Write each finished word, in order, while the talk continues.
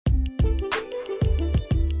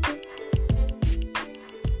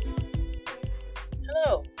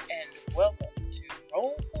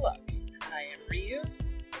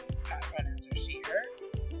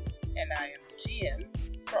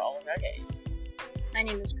My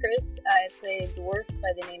name is Chris. I play a dwarf by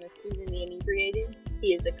the name of Susan the Inebriated.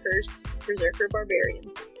 He is a cursed berserker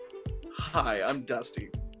barbarian. Hi, I'm Dusty.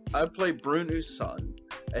 I play Brunu's son,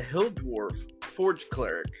 a hill dwarf, forge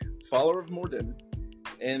cleric, follower of Morden,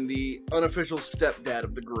 and the unofficial stepdad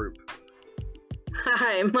of the group.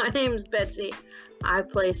 Hi, my name's Betsy. I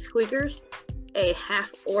play Squeakers, a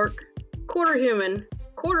half-orc, quarter-human,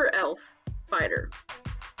 quarter-elf fighter.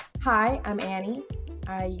 Hi, I'm Annie.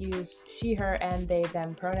 I use she, her, and they,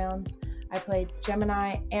 them pronouns. I play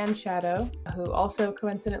Gemini and Shadow, who also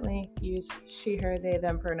coincidentally use she, her, they,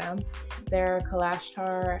 them pronouns. They're a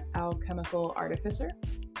Kalashtar alchemical artificer,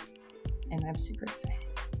 and I'm super excited.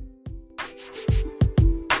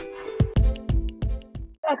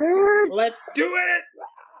 Let's do it!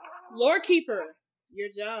 Lore Keeper, your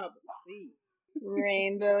job, please.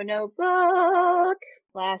 Rainbow Notebook.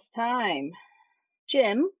 Last time,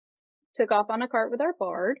 Jim took off on a cart with our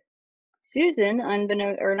bard. Susan,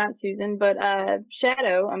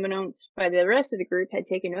 Shadow, unbeknownst by the rest of the group, had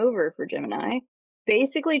taken over for Gemini.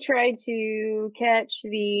 Basically tried to catch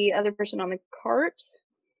the other person on the cart,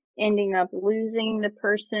 ending up losing the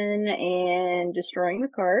person and destroying the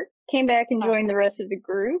cart. Came back and joined the rest of the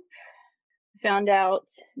group. Found out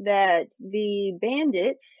that the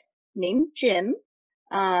bandits named Jim,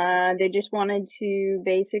 they just wanted to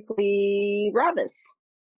basically rob us,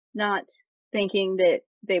 not thinking that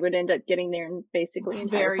they would end up getting there and basically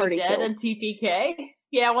entire party dead killed. and TPK.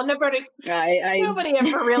 Yeah, well, nobody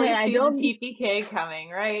ever really sees the TPK coming,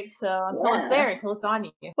 right? So until it's there, until it's on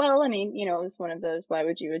you. Well, I mean, it was one of those. Why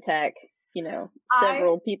would you attack?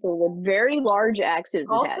 Several people with very large axes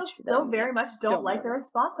attached. Also, still very much don't like the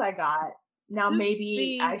response I got. Now,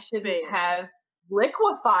 maybe I shouldn't have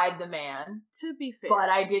liquefied the man. To be fair, but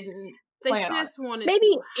I didn't. They just wanted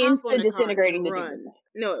maybe to hop on a disintegrating cart the and run. demon.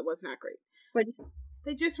 No, it was not great. What?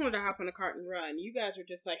 They just wanted to hop on a cart and run. You guys are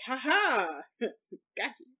just like, ha,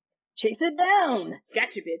 gotcha. Chase it down.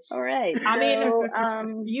 Gotcha, bitch. All right. I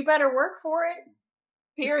mean, you better work for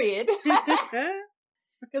it. Period.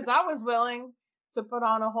 Because I was willing to put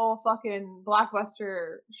on a whole fucking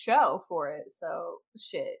blockbuster show for it. So,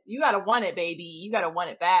 shit. You gotta want it, baby. You gotta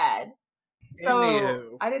want it bad. So,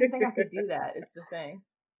 Anywho. I didn't think I could do that, is the thing.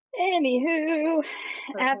 Anywho,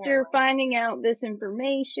 after finding out this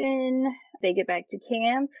information, they get back to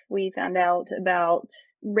camp. We found out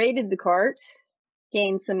raided the cart,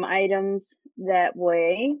 gained some items that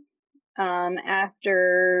way.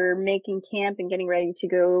 After making camp and getting ready to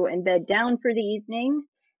go and bed down for the evening,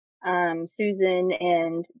 Susan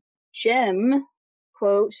and Jim,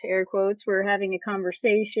 quote, air quotes, were having a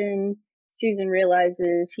conversation. Susan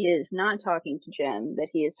realizes he is not talking to Jim, that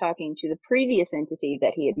he is talking to the previous entity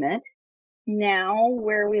that he had met. Now,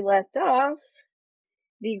 where we left off,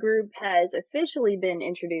 the group has officially been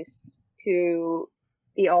introduced to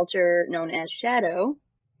the altar known as Shadow,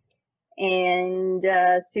 and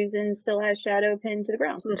Susan still has Shadow pinned to the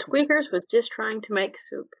ground. And Squeakers was just trying to make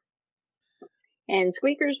soup. And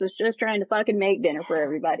Squeakers was just trying to fucking make dinner for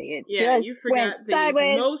everybody. You forgot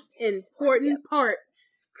the most important part.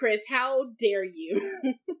 Chris, how dare you?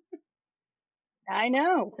 I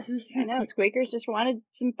know. Squeakers just wanted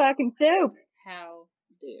some fucking soup. How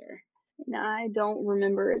dare. And I don't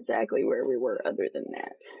remember exactly where we were other than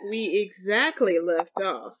that. We exactly left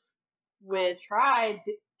off with tried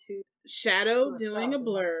to Shadow doing a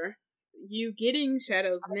blur, you getting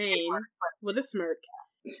Shadow's name with a smirk.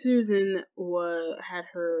 Susan had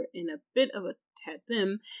her in a bit of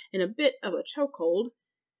a chokehold,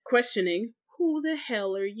 questioning, who the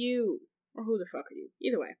hell are you? Or who the fuck are you?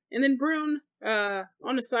 Either way. And then Brune,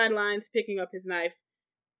 on the sidelines, picking up his knife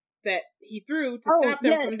that he threw to stop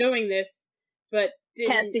them from doing this, but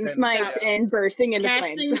didn't. Casting smite and bursting into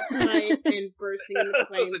flames. Casting smite and bursting into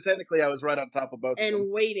flames. So technically I was right on top of both of them.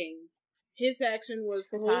 And waiting. His action was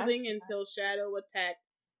holding until Shadow attacked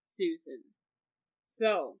Susan.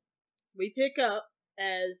 So, we pick up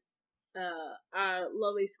as our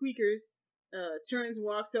lovely Squeakers turns,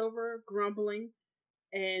 walks over, grumbling,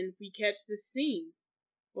 and we catch this scene.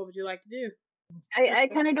 What would you like to do? I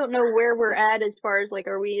kind of don't know where we're at as far as,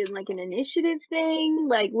 are we in, an initiative thing?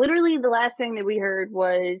 Literally the last thing that we heard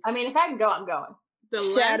was... I mean, if I can go, I'm going.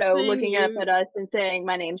 Shadow looking up at us and saying,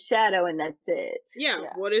 my name's Shadow, and that's it. Yeah,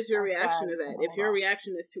 what is your reaction to that? If your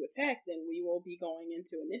reaction is to attack, then we will be going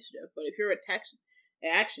into initiative. But if your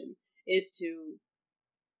action is to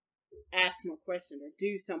ask more questions or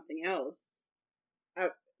do something else,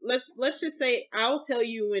 let's just say I'll tell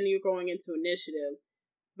you when you're going into initiative.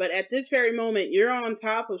 But at this very moment, you're on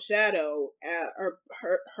top of Shadow, or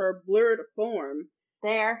her blurred form.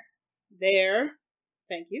 There.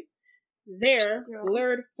 Thank you. Their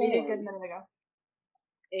blurred form. You did good a minute ago.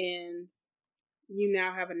 and you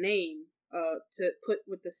now have a name to put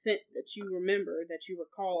with the scent that you remember, that you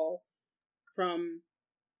recall from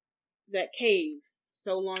that cave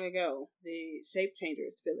so long ago, the Shape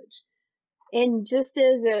Changers village. And just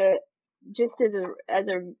as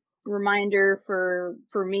a reminder for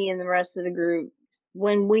me and the rest of the group,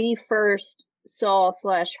 when we first saw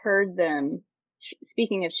 / heard them,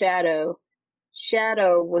 speaking of Shadow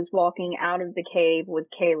was walking out of the cave with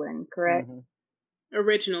Kaylin, correct? Mm-hmm.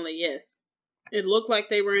 Originally, yes. It looked like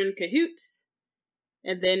they were in cahoots,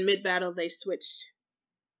 and then mid-battle they switched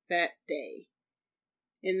that day.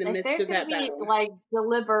 In the midst of that battle. If there's gonna be, like,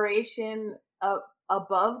 deliberation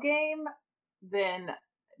above game, then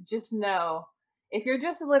just know. If you're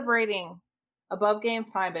just deliberating above game,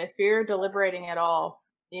 fine, but if you're deliberating at all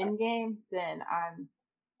in game, then I'm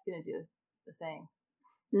gonna do the thing.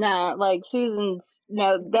 No, like Susan's.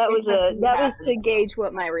 No, that was to gauge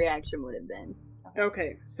what my reaction would have been.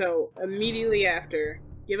 Okay, so immediately after,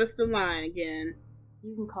 give us the line again.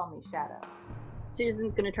 You can call me Shadow.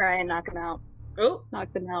 Susan's gonna try and knock him out. Oh,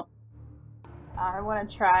 knock them out. I want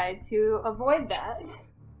to try to avoid that.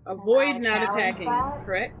 Avoid not attacking,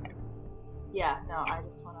 correct? Yeah. No, I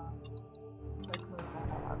just want to move my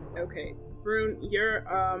head out. Okay, Brune, you're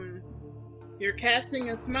casting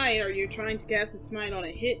a smite, or you're trying to cast a smite on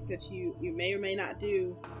a hit that you may or may not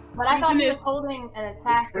do. But Susan, I thought he was holding an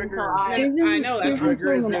attack until I know that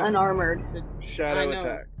Susan's an unarmored. Shadow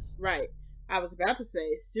attacks. Right. I was about to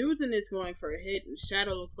say, Susan is going for a hit, and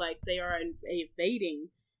Shadow looks like they are evading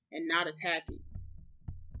and not attacking.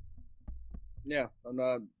 Yeah, I'm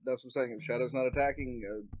not. That's what I'm saying. If Shadow's not attacking,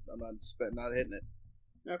 I'm not hitting it.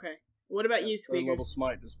 Okay. What about you, Squeakers? Level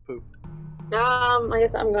smite just poofed. I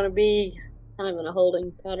guess I'm gonna be kind of in a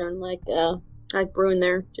holding pattern, like Brune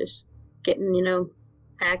there, just getting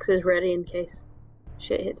axes ready in case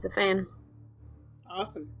shit hits the fan.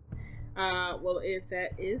 Awesome. Well, if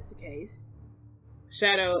that is the case,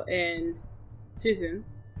 Shadow and Susan,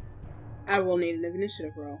 I will need an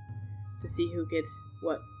initiative roll to see who gets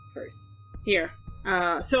what first. Here.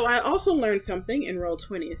 So I also learned something in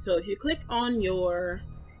Roll20. So if you click on your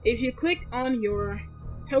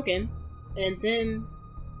token and then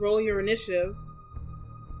roll your initiative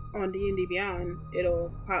on D&D Beyond, it'll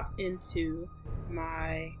pop into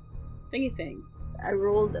my thingy thing. I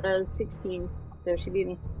rolled a 16, so she beat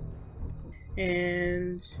me.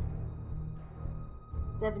 And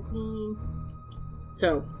 17.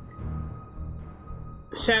 So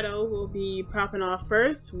Shadow will be popping off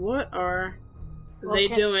first. What are they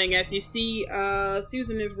doing? As you see,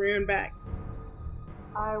 Susan is rearing back.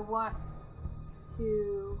 I want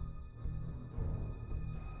to.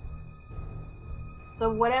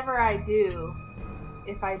 So whatever I do,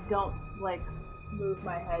 if I don't move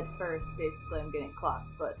my head first, basically I'm getting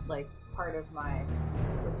clocked. But part of my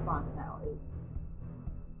response now is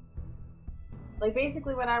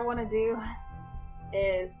basically what I want to do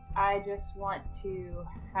is I just want to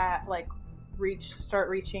start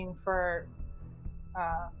reaching for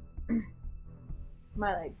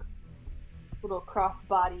my little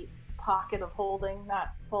crossbody pocket of holding,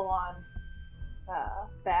 not full on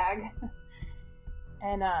bag,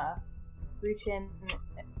 and reach in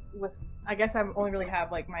with. I guess I only really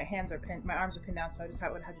have my arms are pinned down, so I just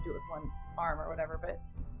would have to do it with one arm or whatever. But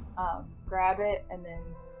grab it and then.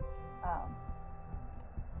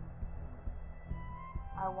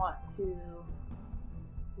 I want to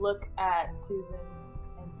look at Susan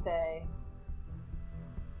and say,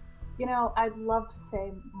 I'd love to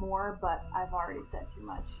say more, but I've already said too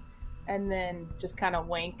much. And then just kind of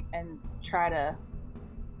wink and try to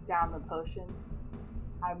down the potion.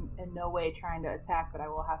 I'm in no way trying to attack, but I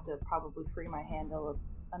will have to probably free my hand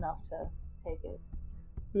enough to take it.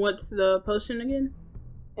 What's the potion again?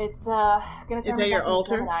 It's gonna turn Is that your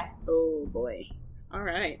altar? Gemini. Oh boy.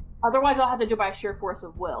 Alright. Otherwise, I'll have to do it by sheer force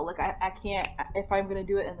of will. I can't. If I'm gonna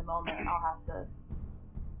do it in the moment, I'll have to.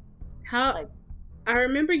 How? I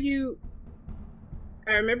remember you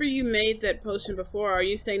made that potion before. Are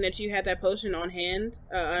you saying that you had that potion on hand?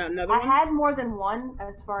 Another one? I had more than one,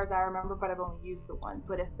 as far as I remember, but I've only used the one.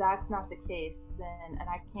 But if that's not the case, then and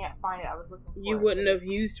I can't find it, I was looking for it. You wouldn't have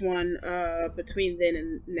used one between then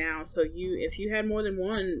and now. So if you had more than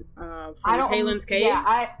one from Kaylin's cave. Yeah,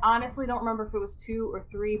 I honestly don't remember if it was 2 or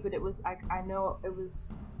 3, but it was. I know it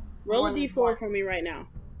was. Roll a d4 for me right now.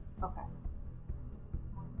 Okay.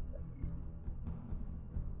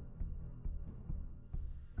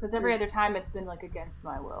 Because every other time it's been against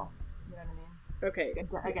my will. You know what I mean? Okay.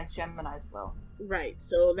 Against Gemini's will. Right.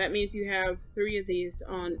 So that means you have 3 of these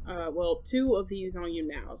on, 2 of these on you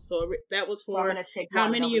now. So that was for how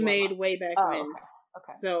many you made way back when.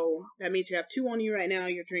 Okay. So that means you have 2 on you right now.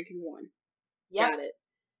 You're drinking 1. Yep. Got it.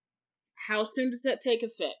 How soon does that take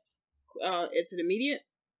effect? Is it immediate?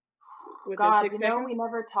 Within 6 seconds? We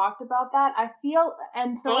never talked about that. I feel,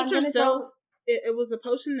 and so Alter Self. It was a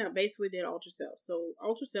potion that basically did Alter Self. So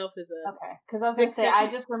Alter Self is a okay. Because I was gonna say I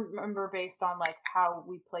just remember based on like how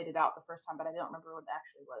we played it out the first time, but I don't remember what it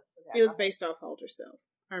actually was. So it was based off Alter Self.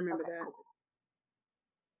 I remember that. Cool.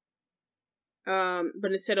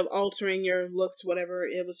 But instead of altering your looks, whatever,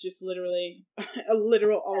 it was just literally a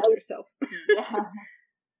literal alter self. Yeah.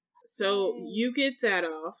 So you get that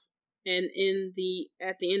off, and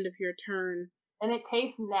at the end of your turn, and it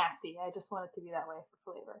tastes nasty. I just want it to be that way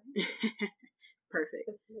for flavor. Perfect.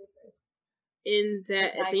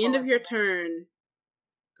 At the end of your turn,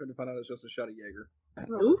 couldn't find out it's just a shot of Jaeger.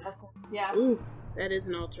 Oof. Yeah. Oof. That is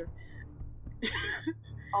an alter.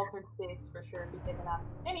 Altered states for sure be taken out.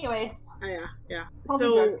 Anyways. Yeah.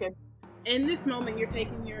 So in this moment, you're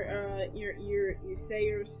taking you say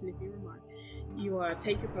your snippy remark. You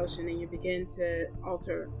take your potion and you begin to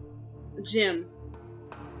alter. Jim,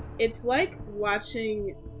 it's like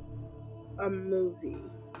watching a movie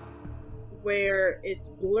where it's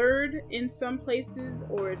blurred in some places,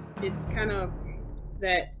 or it's kind of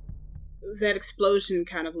that explosion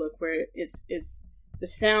kind of look where it's the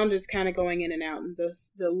sound is kind of going in and out, and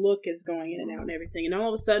the look is going in and out and everything, and all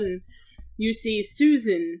of a sudden you see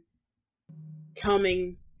Susan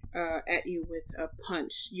coming at you with a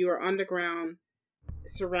punch. You are underground,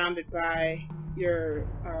 surrounded by your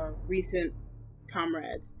recent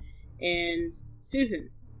comrades, and Susan,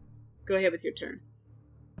 go ahead with your turn.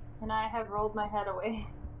 Can I have rolled my head away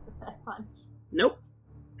with that punch? Nope.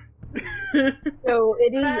 So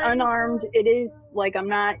it is unarmed. It is like I'm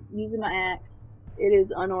not using my axe. It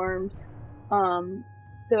is unarmed.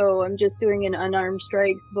 So I'm just doing an unarmed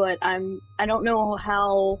strike, but I don't know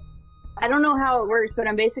how it works, but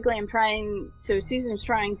I'm trying, so Susan's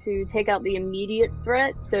trying to take out the immediate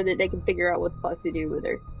threat so that they can figure out what the fuck to do with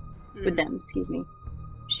them, excuse me.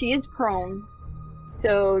 She is prone,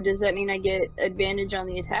 so does that mean I get advantage on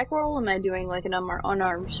the attack roll? Am I doing like an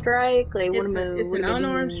unarmed strike? Like, it's an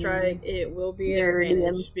unarmed strike. It will be an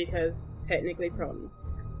advantage because technically prone.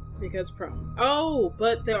 Oh,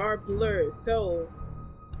 but there are blurs, so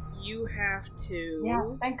you have to... Yeah,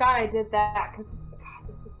 thank God I did that, because this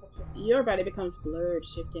is such a... Your body becomes blurred,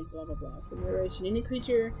 shifting, blah blah blah. For duration, any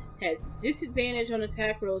creature has disadvantage on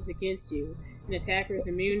attack rolls against you. An attacker is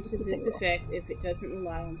immune to this effect if it doesn't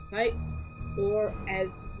rely on sight, or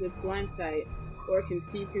as with blind sight, or can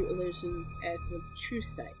see through illusions as with true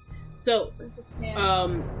sight. So,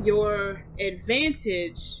 your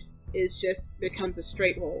advantage becomes a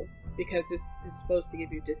straight roll, because this is supposed to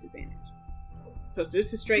give you disadvantage. So it's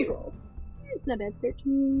just a straight roll. It's not bad.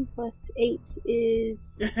 13 plus 8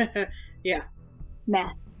 is... yeah.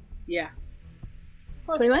 Math. Yeah.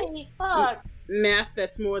 Plus 21? Fuck. Math,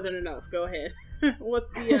 that's more than enough. Go ahead. What's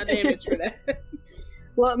the damage for that?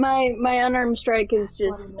 Well, my unarmed strike is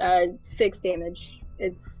just 6 damage.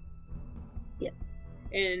 It's... Yeah.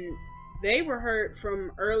 And they were hurt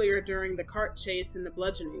from earlier during the cart chase and the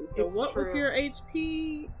bludgeoning. So what was your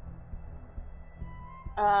HP?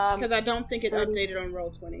 Because I don't think it 32. updated on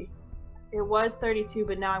Roll20. It was 32,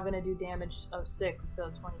 but now I'm going to do damage of 6,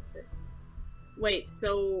 so 26. Wait,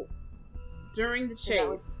 so during the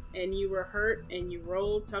chase, and you were hurt, and you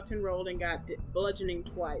tucked and rolled, and got bludgeoning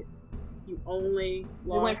twice, you only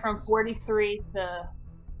lost... It went from 43 to...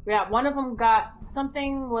 Yeah, one of them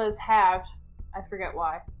something was halved. I forget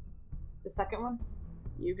why. The second one?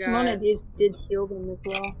 Simona did heal them as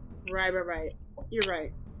well. Right. You're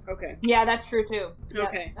right. Okay. Yeah, that's true too. Yep,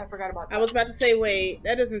 okay. I forgot about that. I was about to say, wait,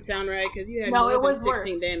 that doesn't sound right because you had more than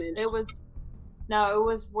 16 damage. It was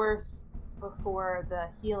worse before the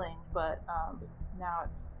healing, but now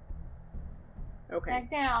it's back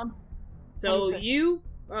down. So 26.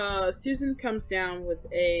 Susan comes down with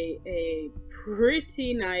a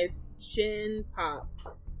pretty nice chin pop.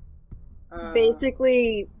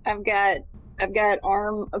 Basically, I've got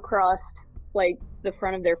arm across like the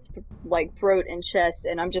front of their throat and chest,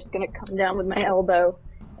 and I'm just gonna come down with my elbow,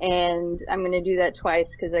 and I'm gonna do that twice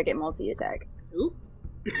because I get multi-attack. Ooh.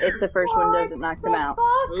 If the first one doesn't knock them out.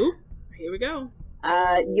 Ooh. Here we go.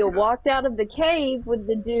 You walked out of the cave with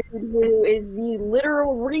the dude who is the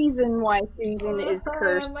literal reason why Susan is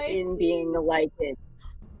cursed in being like it.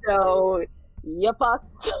 So, yuppa.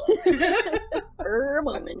 For a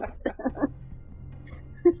moment.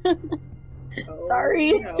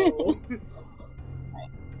 Sorry. No.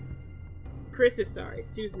 Chris is sorry.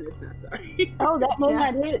 Susan is not sorry. Oh, that may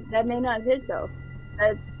not hit. That may not hit though.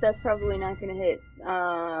 That's probably not gonna hit.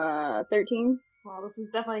 13. Well, this is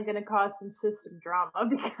definitely going to cause some system drama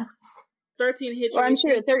because 13 hits. Well, I'm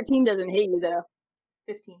sure 13 doesn't hit you though.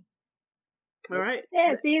 15. All right.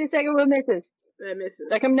 Yeah, see, the second one misses. That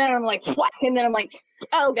misses. I come down, I'm like, what? And then I'm like,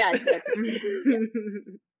 oh god.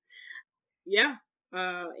 Yeah.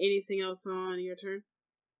 Anything else on your turn?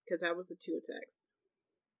 Because that was the 2 attacks.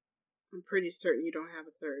 I'm pretty certain you don't have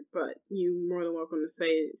a third, but you're more than welcome to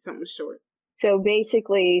say something short. So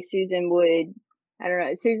basically, Susan would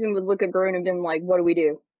look at Brune and been like, what do we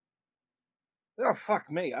do? Oh, fuck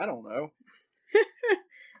me. I don't know.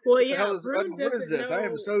 Well, what yeah, what is this? I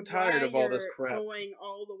am so tired of all this crap. Going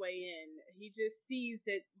all the way in. He just sees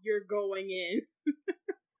that you're going in.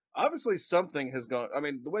 Obviously, something has gone. I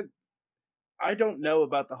mean, the way I don't know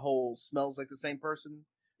about the whole smells like the same person,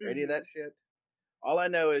 or any of that shit. All I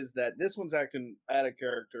know is that this one's acting out of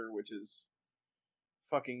character, which is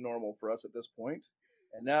fucking normal for us at this point.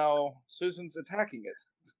 And now Susan's attacking it.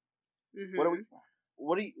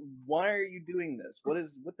 Why are you doing this?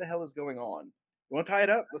 What the hell is going on? You want to tie it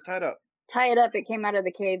up? Let's tie it up. Tie it up. It came out of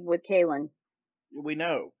the cave with Kaylin. We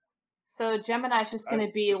know. So Gemini's just going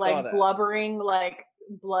to be like blubbering like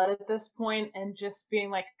blood at this point and just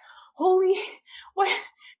being like, holy, what?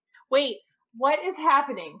 Wait, what is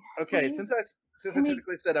happening? Okay, since I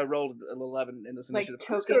typically said I rolled an 11 in this initiative, like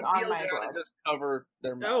choking on my blood. And just cover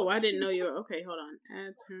their mouth. Oh, I didn't know you were. Okay, hold on.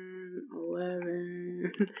 At turn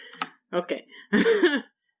 11. Okay.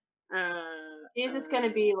 She's just going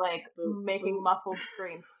to be like making muffled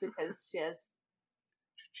screams because she has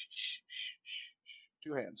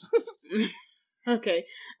 2 hands. Okay.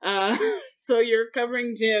 So you're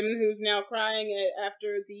covering Jim, who's now crying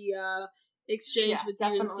after the exchange with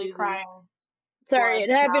you and Susan. Crying. Sorry, it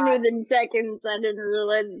happened within seconds. I didn't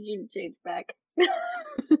realize you'd change back.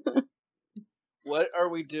 What are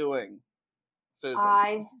we doing, Susan?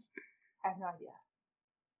 I have no idea.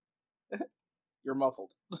 You're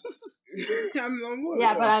muffled.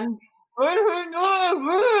 Yeah, but I'm.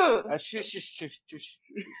 Shush.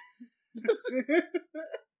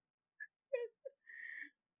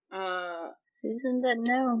 Susan doesn't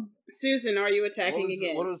know. Susan, are you attacking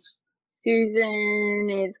again? Susan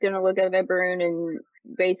is going to look up at Brune, and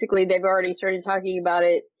basically they've already started talking about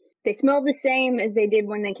it. They smell the same as they did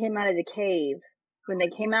when they came out of the cave. When they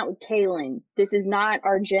came out with Kaylin. This is not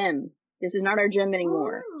our Jim. This is not our Jim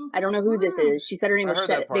anymore. I don't know who this is. She said her name was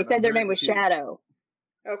Shadow. They said their name was Shadow.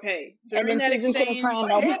 Okay. During that exchange,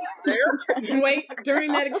 wait.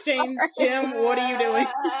 During that exchange, Jim, what are you doing?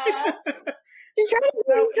 She's trying to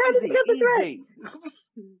cut the thread.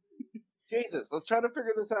 Jesus, let's try to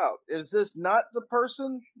figure this out. Is this not the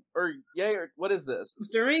person, or what is this?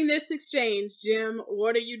 During this exchange, Jim,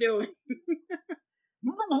 what are you doing?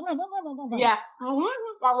 Yeah,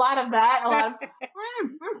 a lot of that.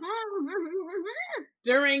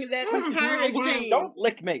 During that entire exchange. Don't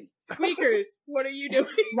lick me. Squeakers, what are you doing?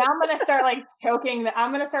 Now I'm gonna start like choking.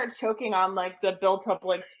 I'm gonna start choking on like the built up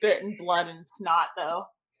like spit and blood and snot though.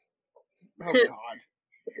 Oh God.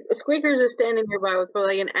 Squeakers is standing nearby with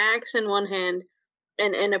like an axe in one hand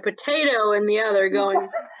and a potato in the other, going.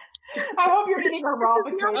 I hope you're eating a raw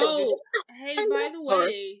potato. Oh, hey, by the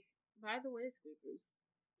way, Squeakers,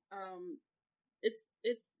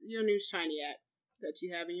 it's your new shiny axe that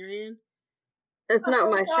you have in your hand. It's not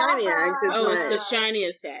my shiny axe. It's the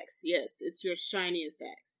shiniest axe. Yes, it's your shiniest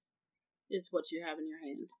axe. It's what you have in your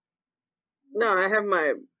hand. No, I have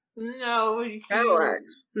my battle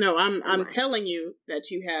axe. No, I'm telling you that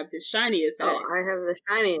you have the shiniest axe. Oh, I have the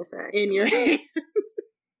shiniest axe in your hand.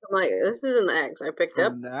 I'm like, this isn't the axe I picked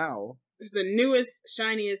up. Now. The newest,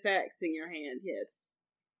 shiniest axe in your hand, yes.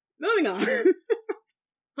 Moving on.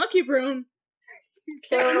 Fuck you, Brune.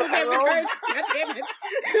 So I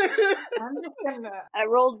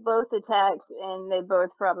rolled both attacks, and they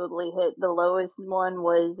both probably hit. The lowest one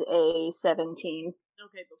was a 17.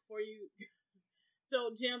 Okay, before you...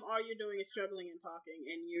 So, Jim, all you're doing is struggling and talking,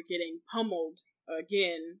 and you're getting pummeled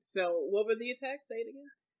again. So, what were the attacks? Say it again.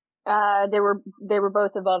 They were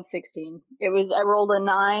both above 16. I rolled a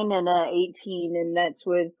 9 and a 18, and that's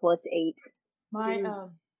with plus 8.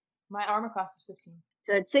 My armor class is 15.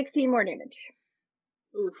 So it's 16 more damage.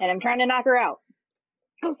 Oof. And I'm trying to knock her out.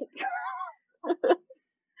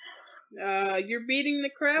 You're beating the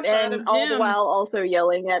crap and out of Jim. All the while also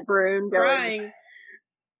yelling at Brune, crying.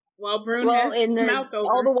 While Brune has mouth open.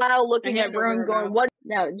 All the while looking at Brune going, what?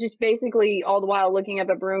 No, just basically all the while looking up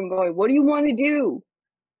at Brune going, what do you want to do?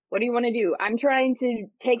 What do you want to do? I'm trying to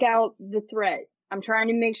take out the threat. I'm trying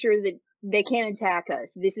to make sure that they can't attack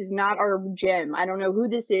us. This is not our Gem. I don't know who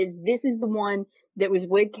this is. This is the one that was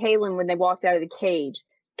with Kaylin when they walked out of the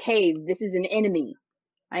cave. This is an enemy.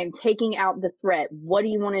 I am taking out the threat. What do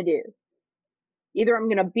you want to do? Either I'm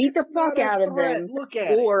gonna beat the fuck out of them,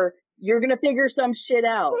 or you're gonna figure some shit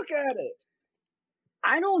out. Look at it.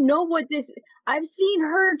 I don't know what this. I've seen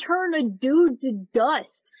her turn a dude to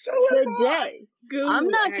dust today. I'm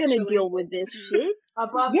not gonna deal with this shit.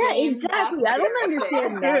 Yeah, exactly. I don't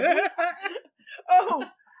understand that. Oh,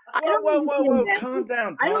 whoa! Calm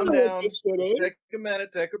down. I don't know what this shit is. Take a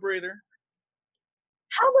minute. Take a breather.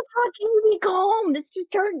 How the fuck can you be calm?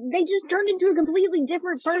 They just turned into a completely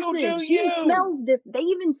different person. So do you. Smells different. They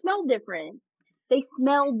even smell different. They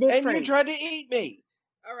smell different. And you tried to eat me.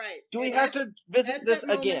 All right. Do we have to visit this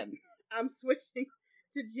again? I'm switching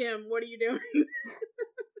to Jim. What are you doing?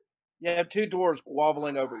 You have two dwarves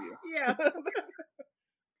wobbling over you. Yeah.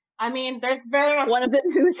 I mean, there's very one of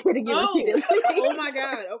them who's hitting you repeatedly. Oh my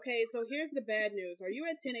god. Okay, so here's the bad news. Are you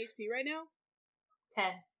at 10 HP right now? 10.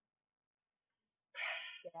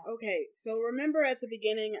 Yeah. Okay, so remember at the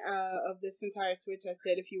beginning of this entire switch, I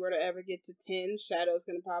said if you were to ever get to 10, Shadow's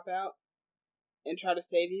gonna pop out and try to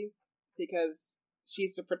save you because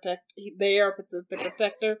she's the they are the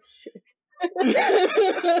protector.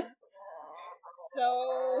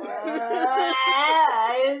 So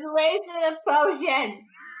it's wasted a potion.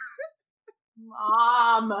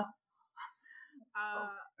 Mom.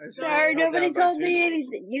 Sorry, nobody told me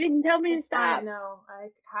anything. You didn't tell me to stop. No,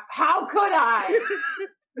 how could I?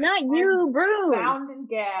 Not you, Broom. Bound and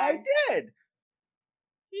gagged. I did.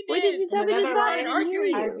 He did. What did you tell me to stop? I didn't hear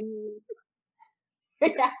you.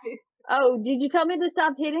 Oh, did you tell me to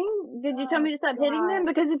stop hitting? Did you tell me to stop hitting them?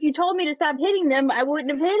 Because if you told me to stop hitting them, I wouldn't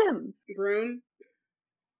have hit them. Broom?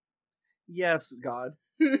 Yes, God.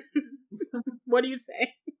 What do you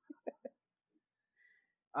say?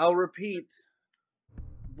 I'll repeat.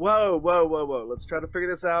 Whoa. Let's try to figure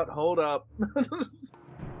this out. Hold up.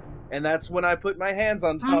 And that's when I put my hands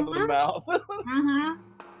on top of the mouth.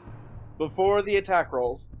 Before the attack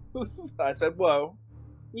rolls. I said, whoa.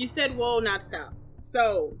 You said whoa, not stop.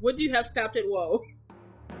 So, would you have stopped at whoa?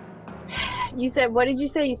 You said, what did you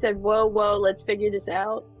say? You said, whoa, let's figure this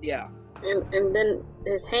out. Yeah. And then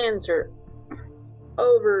his hands are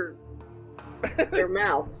over their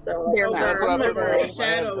mouth. So their mouth. Over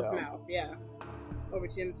Shadow's mouth, yeah. Over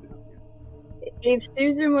Jim's mouth, yeah. If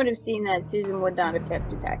Susan would have seen that, Susan would not have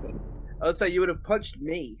kept attacking. I would say you would have punched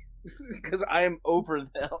me. Because I am over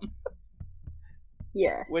them.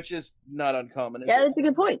 Yeah. Which is not uncommon. Yeah, that's a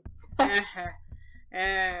good point.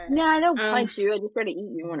 No, I don't punch you. I just try to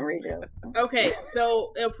eat you when I rage out. Okay,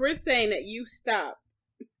 so if we're saying that you stopped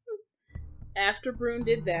after Brune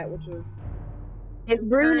did that, which was... If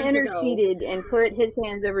Brune interceded and put his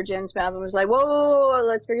hands over Jim's mouth and was like, whoa,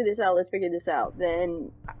 let's figure this out,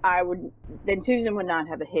 then Susan would not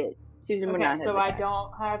have a hit. Susan would not have so I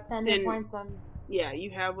don't have 10 hit points on... Yeah,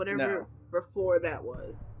 you have whatever before that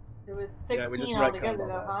was. It was 16 altogether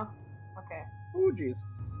though, huh? Okay. Oh, jeez.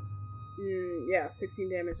 Yeah, 16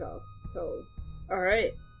 damage off. So,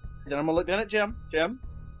 alright. Then I'm gonna look down at Jim. Jim?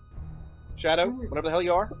 Shadow? Whatever the hell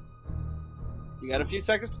you are. You got a few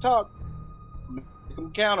seconds to talk. Make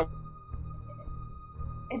them count.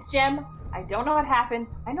 It's Jim. I don't know what happened.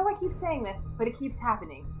 I know I keep saying this, but it keeps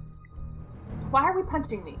happening. Why are we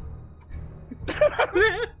punching me?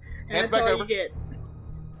 Hands back over. You get.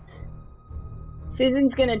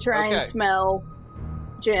 Susan's gonna try and smell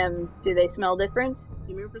Jim. Do they smell different?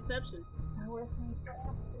 Give me a perception.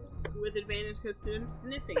 With advantage because Jim's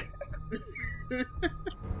sniffing.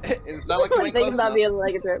 It's not like you're thinking about being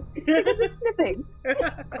like a trip. Sniffing.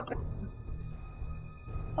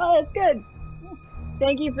 Oh, that's good.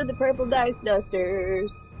 Thank you for the purple dice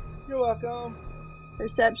dusters. You're welcome.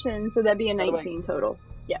 Perception, so that'd be a 19 total.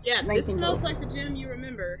 Yeah, this smells like the Jim you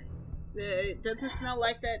remember. It doesn't smell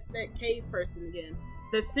like that cave person again.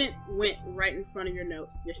 The scent went right in front of your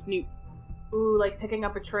nose, your snoot. Ooh, like picking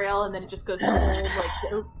up a trail and then it just goes cold,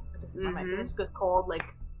 like it just goes cold like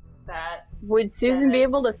that. Would Susan be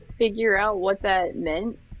able to figure out what that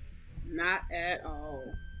meant? Not at all.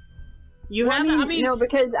 No,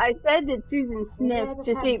 because I said that Susan sniffed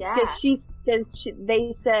to see because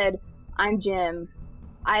they said I'm Jim.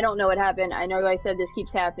 I don't know what happened. I know I said this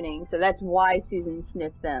keeps happening, so that's why Susan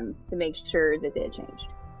sniffed them to make sure that they had changed.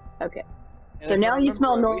 Okay. And so now you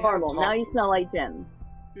smell normal. Now you smell like Jim.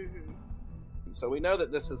 Mm-hmm. So we know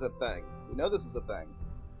that this is a thing.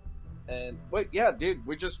 And wait, yeah, dude,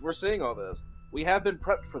 we're seeing all this. We have been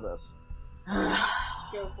prepped for this.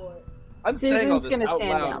 Go for it. I'm saying all this out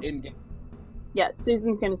loud in game. Yeah,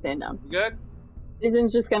 Susan's gonna stand down. You good?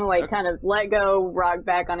 Susan's just gonna kind of let go, rock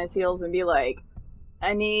back on his heels, and be like,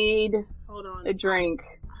 I need a drink.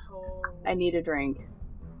 I need a drink.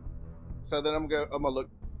 So then I'm gonna look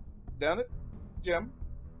down at Jim.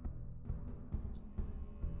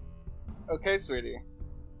 Okay, sweetie.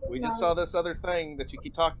 We just saw this other thing that you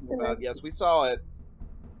keep talking about. Yes, we saw it.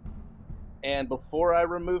 And before I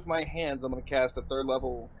remove my hands, I'm going to cast a 3rd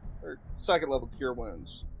level or 2nd level Cure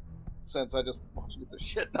Wounds, since I just watched me get the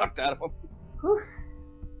shit knocked out of them. Whew.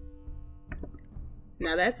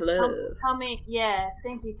 Now that's love. Tell me, yeah,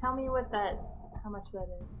 thank you. Tell me how much that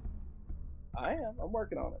is. I am. I'm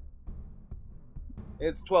working on it.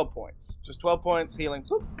 It's 12 points. Just 12 points healing.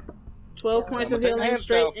 12 points of healing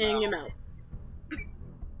straight in your mouth.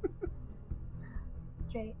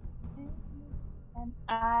 Straight. And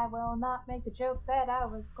I will not make the joke that I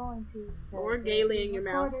was going to. Or gaily in your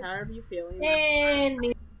mouth, however you feel.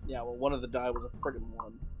 Yeah, well, one of the die was a friggin'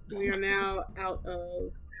 1. We are now out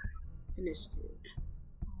of initiative.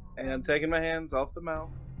 And I'm taking my hands off the mouth.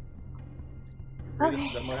 Okay.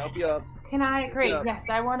 I'm gonna help you up. Can I? Great. Yes,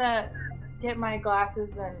 I want to get my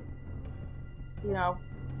glasses and,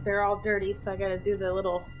 they're all dirty, so I gotta do the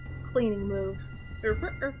little cleaning move.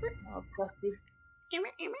 Oh, dusty.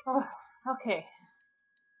 Oh, okay.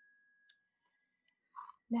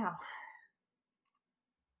 Now,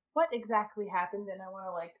 what exactly happened? And I want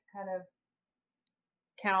to kind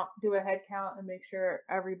of do a head count and make sure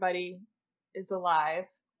everybody is alive.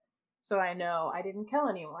 So I know I didn't kill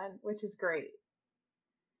anyone, which is great.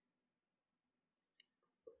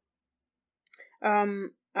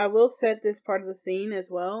 I will set this part of the scene as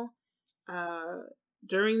well.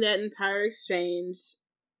 During that entire exchange,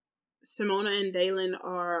 Simona and Dalen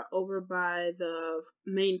are over by the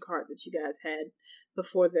main cart that you guys had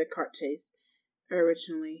before the cart chase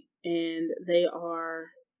originally, and they are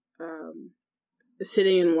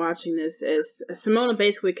sitting and watching this as Simona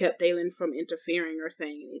basically kept Dalen from interfering or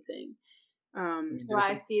saying anything. Do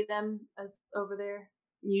I see them as over there?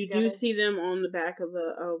 You do see them on the back of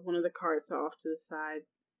one of the carts off to the side.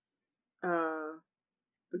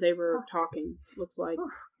 They were talking, looks like,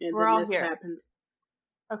 and we're then all this here. happened.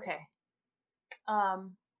 Okay.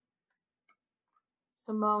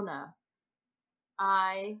 Simona,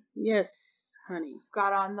 I yes, honey,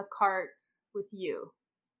 got on the cart with you,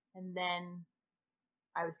 and then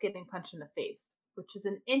I was getting punched in the face, which is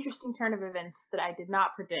an interesting turn of events that I did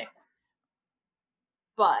not predict.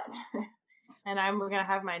 But, and I'm gonna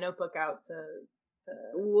have my notebook out to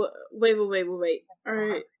wait. All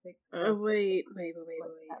right. Wait.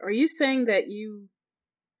 Are you saying that you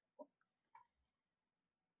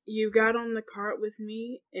got on the cart with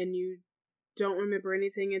me and you don't remember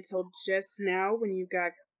anything until just now when you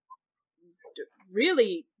got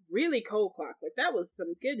really, really cold clock? Like, that was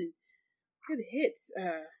some good hits,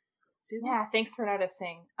 Susan. Yeah, thanks for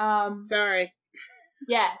noticing. Sorry.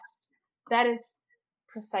 Yes, that is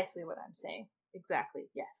precisely what I'm saying. Exactly,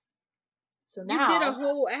 yes. So now you did a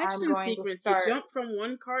whole action sequence. You jumped from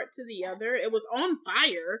one cart to the other. It was on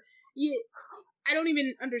fire. I don't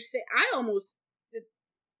even understand. I almost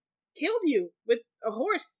killed you with a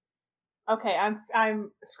horse. Okay,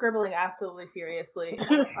 I'm scribbling absolutely furiously.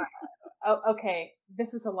 Okay,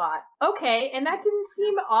 this is a lot. Okay, and that didn't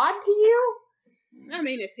seem odd to you? I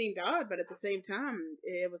mean, it seemed odd, but at the same time,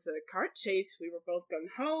 it was a cart chase. We were both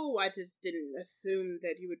gung-ho. I just didn't assume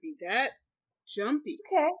that you would be that jumpy.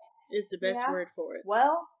 Okay. Is the best word for it.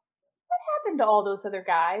 Well, what happened to all those other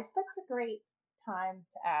guys? That's a great time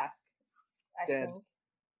to ask, I think.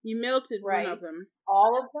 You melted one of them.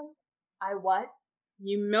 All of them? I what?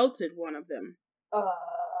 You melted one of them.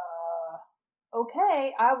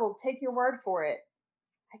 Okay, I will take your word for it.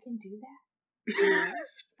 I can do that?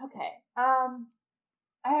 Okay.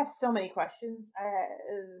 I have so many questions.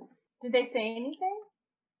 Did they say anything?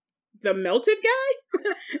 The melted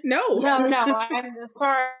guy? No. No, I'm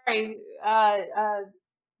sorry.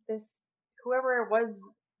 This, whoever it was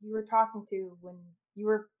you were talking to when you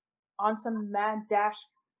were on some mad dash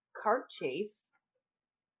cart chase.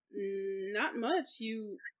 Not much.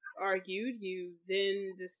 You argued. You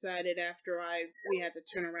then decided after we had to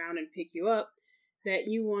turn around and pick you up that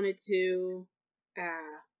you wanted to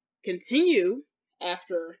continue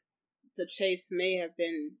after the chase may have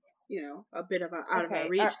been, a bit of out of our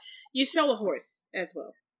reach. You sell a horse as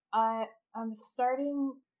well. I'm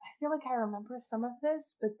starting. I feel like I remember some of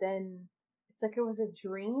this, but then it's like it was a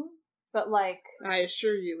dream. But I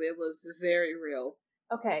assure you, it was very real.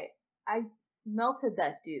 Okay, I melted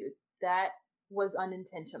that dude. That was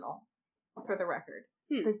unintentional, for the record.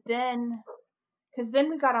 But then, because then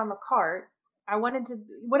we got on the cart. I wanted to.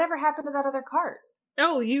 Whatever happened to that other cart?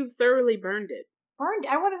 Oh, you thoroughly burned it. Burned.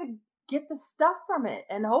 I wanted to get the stuff from it,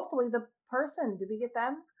 and hopefully the person. Did we get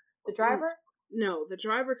them? The driver? No, the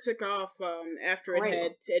driver took off after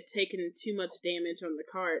it had taken too much damage on the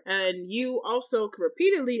cart. And you also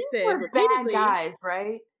repeatedly said... These were bad guys,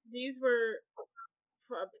 right? These were,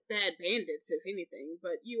 bad bandits, if anything,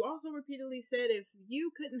 but you also repeatedly said if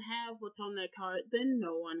you couldn't have what's on that card, then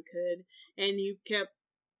no one could, and you kept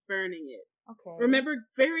burning it. Okay. Remember,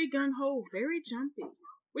 very gung-ho, very jumpy.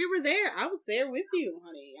 We were there. I was there with you,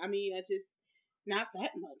 honey. I mean, not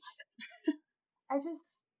that much.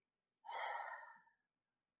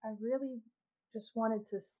 I really just wanted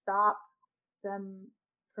to stop them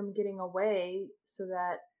from getting away so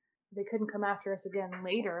that they couldn't come after us again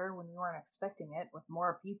later when we weren't expecting it with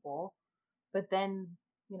more people. But then,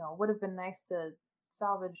 it would have been nice to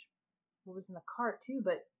salvage what was in the cart too,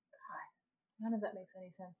 but God, none of that makes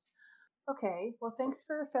any sense. Okay, well, thanks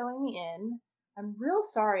for filling me in. I'm real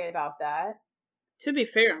sorry about that. To be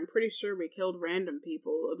fair, I'm pretty sure we killed random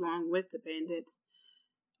people along with the bandits.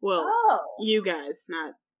 Well, you guys,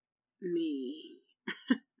 not me.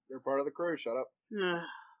 You're part of the crew, shut up.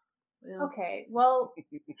 Well. Okay, well,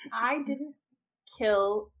 I didn't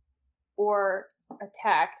kill or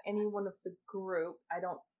attack anyone of the group, I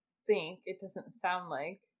don't think. It doesn't sound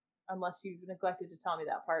like, unless you neglected to tell me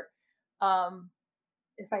that part.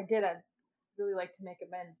 If I did, I'd really like to make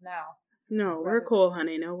amends now. No, we're cool,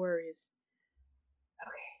 honey, no worries.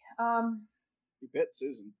 Okay, You bit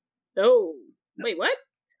Susan. Oh, wait, what?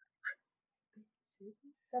 Susan?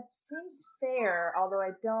 That seems fair, although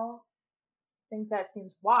I don't think that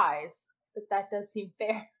seems wise, but that does seem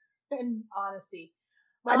fair in honesty.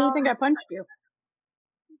 Why do you think I punched you?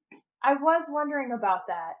 I was wondering about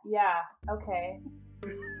that. Yeah, okay.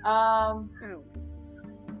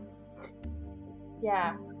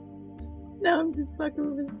 Yeah. No, I'm just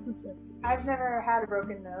fucking with this. I've never had a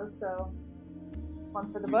broken nose, so it's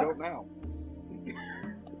one for the books. You don't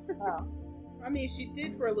now. Oh. I mean, she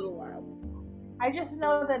did for a little while. I just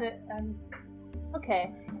know that it.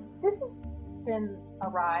 Okay, this has been a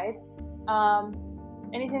ride.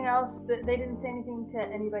 Anything else? That they didn't say anything to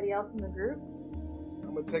anybody else in the group?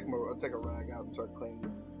 I'm gonna take a rag out and start cleaning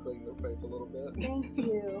their face a little bit. Thank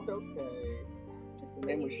you. It's okay. Just the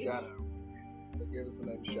name was Shadow. They gave us the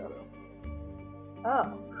name Shadow.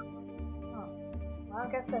 Oh. Well, I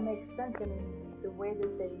guess that makes sense. I mean, the way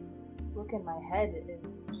that they look in my head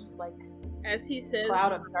is just like, as he says,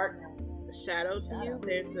 cloud of darkness. Shadow to you.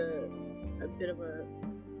 There's a bit of a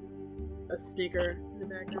snicker in the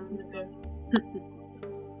background.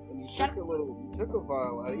 And you took a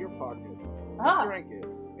vial out of your pocket, drank it,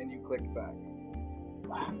 and you clicked back.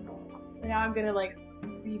 Now I'm gonna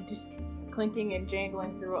be just clinking and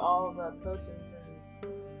jangling through all the potions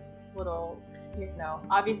and little,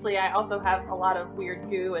 obviously I also have a lot of weird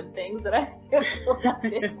goo and things that I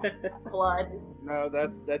blood. No,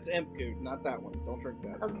 that's imp goo, not that one. Don't drink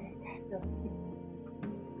that. Okay.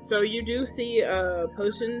 So you do see a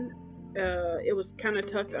potion. It was kind of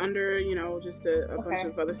tucked under, just a bunch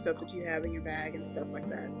of other stuff that you have in your bag and stuff like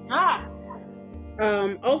that.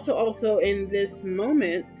 Also in this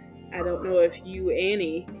moment, I don't know if you,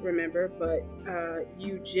 Annie, remember, but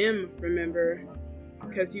you, Jim, remember,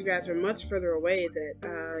 because you guys are much further away,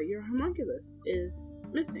 that your homunculus is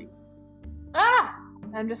missing.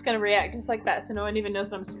 I'm just gonna react just like that, so no one even knows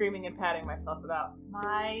what I'm screaming and patting myself about.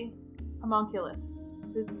 My homunculus.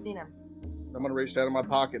 Who's seen him? I'm gonna reach down in my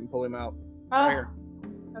pocket and pull him out. Oh, right here.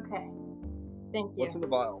 Okay. Thank you. What's in the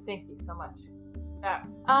vial? Thank you so much.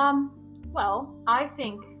 Well, I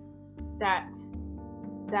think that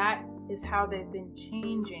is how they've been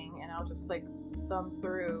changing, and I'll just thumb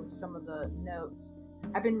through some of the notes.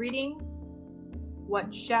 I've been reading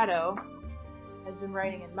what Shadow has been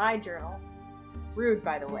writing in my journal. Rude,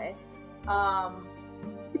 by the way.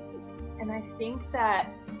 And I think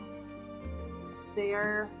that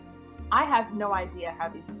I have no idea how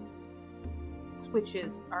these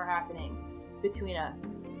switches are happening between us,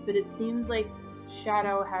 but it seems like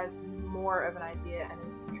Shadow has more of an idea and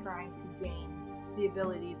is trying to gain the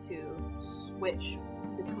ability to switch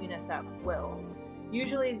between us at will.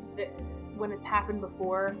 Usually, when it's happened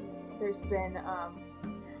before, there's been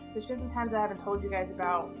some times I haven't told you guys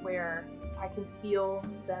about where I can feel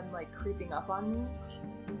them creeping up on me,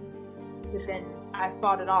 but then I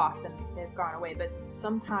fought it off and they've gone away. But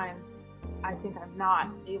sometimes I think I'm not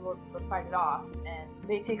able to fight it off and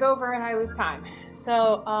they take over and I lose time.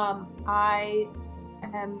 So I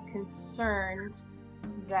am concerned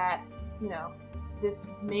that, this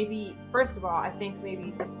maybe, first of all, I think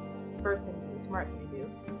maybe the first thing the smart thing to do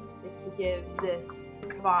is to give this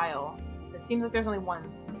vial, it seems like there's only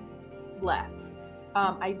one left.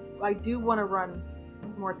 I do want to run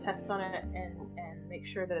more tests on it and make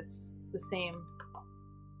sure that it's the same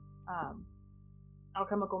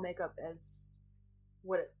alchemical makeup as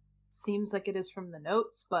what it seems like it is from the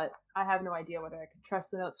notes, but I have no idea whether I can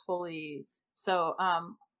trust the notes fully. So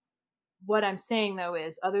what I'm saying though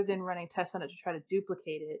is, other than running tests on it to try to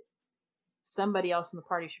duplicate it, somebody else in the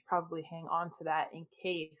party should probably hang on to that in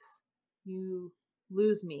case you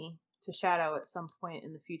lose me to Shadow at some point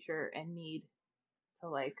in the future and need to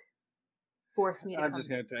like force me to I'm come just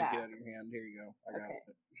gonna take back. it out of your hand. Here you go. I got Okay.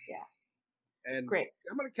 it. Yeah. And Great.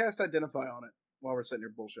 I'm gonna cast Identify on it while we're sitting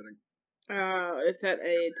here bullshitting. Is that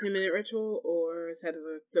a 10-minute ritual or is that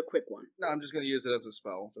the quick one? No, I'm just gonna use it as a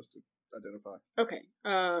spell just to identify. Okay.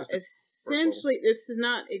 Just a Essentially, this is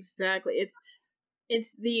not exactly.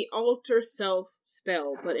 It's the alter self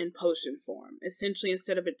spell, but in potion form. Essentially,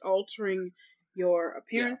 instead of it altering your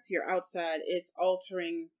appearance, your outside, it's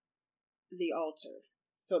altering the altar,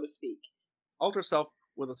 so to speak. Alter self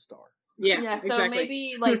with a star. Yeah, So exactly.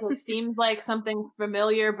 maybe like it seems like something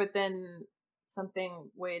familiar, but then something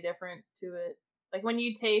way different to it. Like when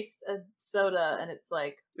you taste a soda and it's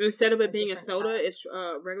like, instead of it being a different soda, kind. it's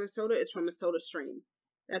regular soda. It's from a soda strain.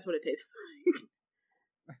 That's what it tastes like.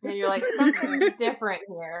 and you're like, something's different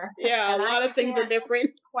here. Yeah, And a lot I of things are can't different.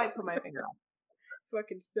 Quite put my finger on.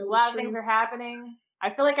 Fucking A soda lot of strains. things are happening.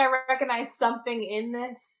 I feel like I recognize something in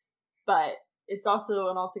this, but it's also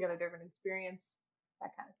an altogether different experience.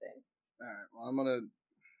 That kind of thing. Alright, well I'm gonna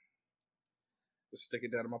just stick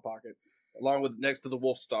it down in my pocket. Along with next to the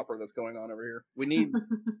wolf stopper that's going on over here. We need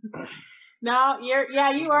No,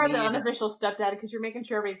 you are the unofficial stepdad because you're making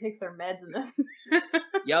sure everybody takes their meds and then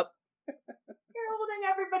Yep. you're holding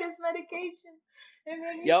everybody's medication and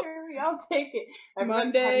making Yep. sure we all take it.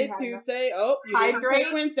 Monday, Tuesday. Oh, you didn't Hydrate.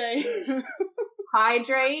 take Wednesday.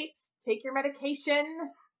 Hydrate. Take your medication.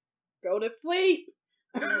 Go to sleep.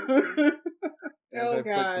 As Oh, I flick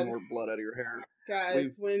God. some more blood out of your hair.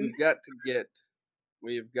 Guys, We've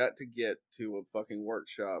got to get to a fucking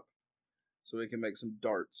workshop so we can make some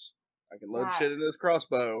darts. I can load Right. shit into this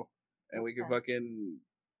crossbow, and we Makes can sense. fucking.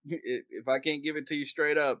 If I can't give it to you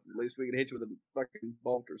straight up, at least we can hit you with a fucking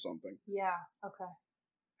bolt or something. Yeah. Okay.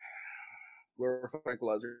 Glorified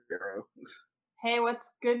tranquilizer arrow. Hey, what's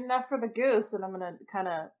good enough for the goose? And I'm gonna kind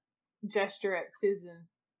of gesture at Susan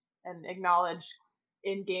and acknowledge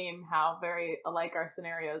in game how very alike our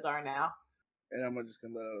scenarios are now. And I'm just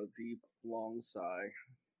gonna let out a deep, long sigh.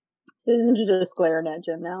 Susan's just glaring at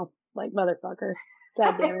Jim now, like motherfucker.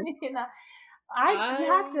 God damn it. You know,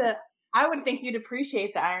 I would think you'd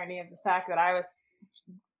appreciate the irony of the fact that I was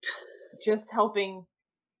just helping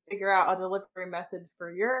figure out a delivery method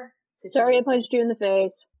for your situation. Sorry I punched you in the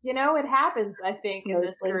face. You know, it happens, I think, in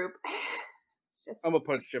this Mostly. group. It's just... I'm gonna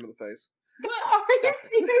punch Jim in the face. Are you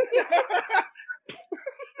serious?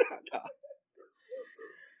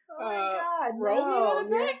 Oh my god, roll me no.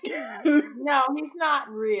 an attack. No, he's not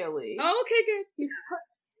really. Oh, okay, good.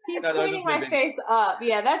 He's No, that was cleaning just me my being- face up.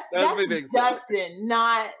 Yeah, that's That was me being silly. Dustin,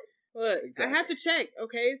 not Look, Exactly. I have to check,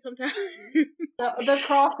 okay? Sometimes. the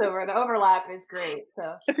crossover. The overlap is great.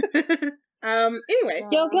 So Anyway.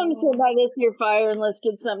 Y'all come sit by this here fire and let's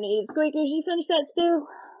get something to eat. Squeakers, you finished that stew?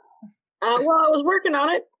 Well, I was working on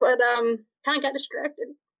it, but kind of got distracted.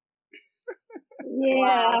 Yeah.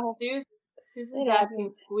 wow. Susan's It happens.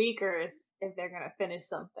 asking Squeakers if they're gonna finish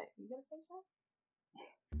something. You gonna finish that?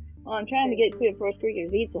 Well, I'm trying to get to it before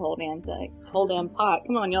Squeakers eats the whole damn thing. Whole damn pot.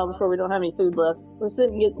 Come on, y'all, before we don't have any food left. Let's sit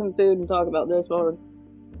and get some food and talk about this while we're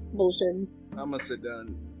bullshitting. I'm gonna sit down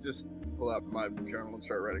and just pull out my journal and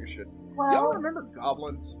start writing shit. Well, Y'all remember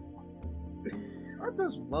goblins? Aren't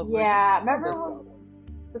those lovely? yeah. I Remember miss when- goblins.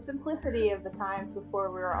 the simplicity of the times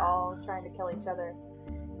before we were all trying to kill each other.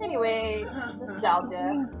 Anyway,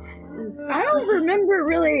 nostalgia. I don't remember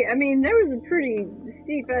really. I mean, there was a pretty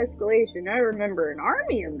steep escalation. I remember an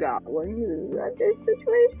army of goblins. Is that this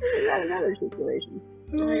situation? Or is that another situation?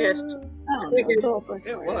 I guess. I don't know. Squeakers. It's all fucking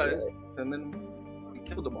It weird. was, and then we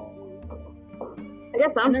killed them all. I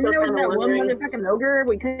guess I'm And then still there was kind that of one wondering. motherfucking ogre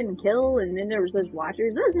we couldn't kill, and then there was those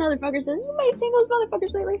watchers. Those motherfuckers. Has anybody seen those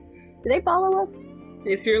motherfuckers lately? Do they follow us?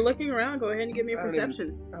 If you're looking around, go ahead and give me a I don't even-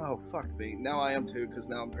 perception. Oh, fuck me. Now I am too, because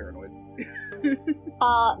now I'm paranoid.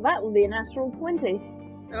 That would be a natural 20.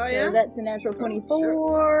 Oh, So yeah? that's a natural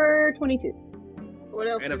 24, 22. What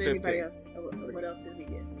else And a did anybody 15. else? What else did we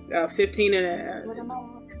get? 15 and What am I?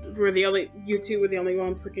 we're the only, you two were the only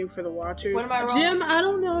ones looking for the Watchers. What am I rolling? Jim, I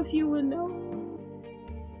don't know if you would know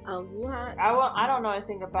a lot I don't know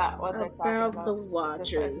anything about what they're talking about about. the Just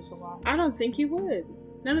Watchers. watch. I don't think you would.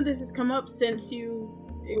 None of this has come up since you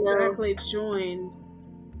exactly joined.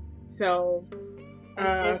 So,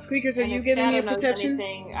 And if- Squeakers, are and you if giving me a Shadow knows perception?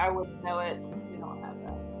 anything, I wouldn't know it. We don't have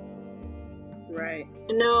that. Right.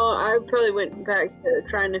 No, I probably went back to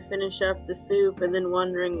trying to finish up the soup and then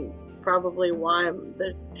wondering probably why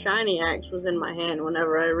the shiny axe was in my hand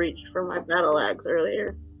whenever I reached for my battle axe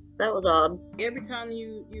earlier. That was odd. Every time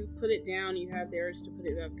you put it down, you have the urge to put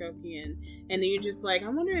it back up again. And then you're just like, I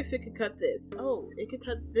wonder if it could cut this. Oh, it could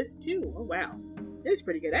cut this too. Oh, wow. It's a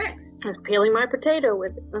pretty good axe. I was peeling my potato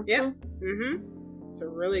with it. Yep. It's a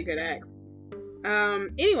really good axe.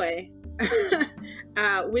 Anyway,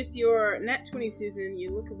 with your Nat 20, Susan,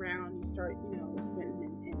 you look around, you start,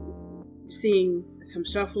 seeing some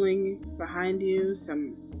shuffling behind you,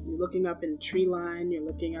 you're looking up in the tree line, you're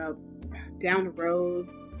looking up down the road,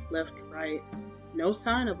 left, right, no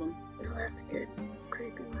sign of them. Oh, that's good.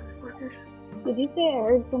 Creepy motherfuckers. Did you say I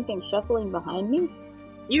heard something shuffling behind me?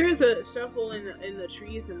 You hear the shuffle in the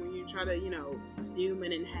trees, and when you try to, zoom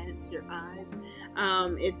and enhance your eyes,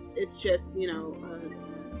 it's just,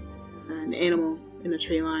 an animal in the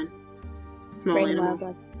tree line. Small animal.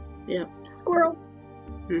 Wildlife. Yep. Squirrel.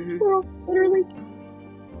 Mm-hmm. Squirrel, literally.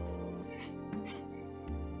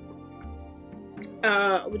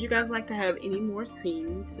 Would you guys like to have any more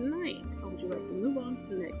scenes tonight? Or would you like to move on to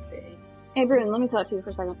the next day? Hey, Bruin, let me talk to you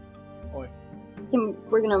for a second. Oi.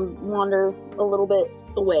 We're gonna wander a little bit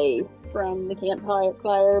away from the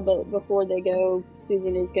campfire, but before they go,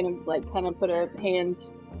 Susan is gonna, kind of put a hand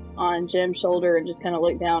on Jim's shoulder and just kind of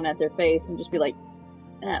look down at their face and just be like,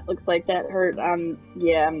 "That looks like that hurt. I'm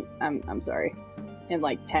sorry." And,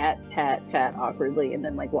 pat awkwardly and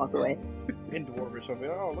then, walk away. In Dwarvish, I'll be,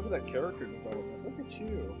 oh, look at that character development. Look at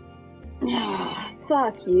you.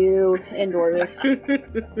 Fuck you, in Dwarvish.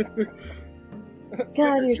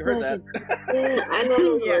 God, you heard that. Yeah, I know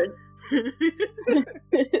those words.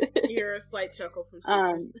 You hear a slight chuckle from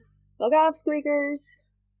Squeakers. Fuck off, Squeakers.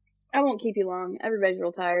 I won't keep you long. Everybody's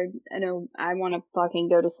real tired. I know I want to fucking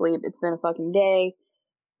go to sleep. It's been a fucking day.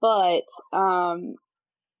 But,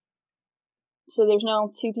 so there's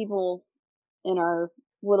now 2 people in our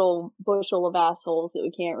little bushel of assholes that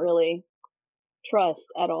we can't really trust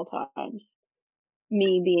at all times.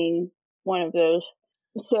 Me being one of those.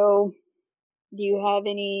 So, do you have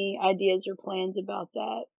any ideas or plans about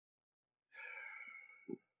that?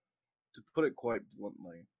 To put it quite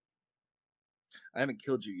bluntly, I haven't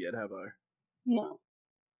killed you yet, have I? No.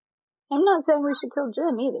 I'm not saying we should kill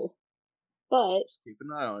Jim either. But just keep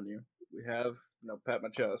an eye on you. We have, pat my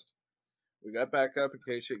chest. We got backup in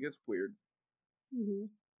case shit gets weird. Mm-hmm.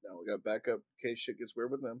 No, we got backup in case shit gets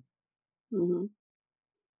weird with them. Mm-hmm.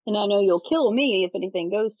 And I know you'll kill me if anything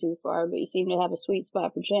goes too far, but you seem to have a sweet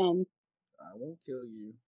spot for Jim. I won't kill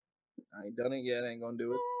you. I ain't done it yet. I ain't gonna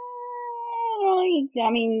do it. I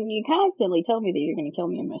mean, you constantly tell me that you're gonna kill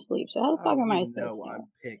me in my sleep, so how the fuck am I supposed to know? I'm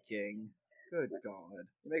picking. Good God.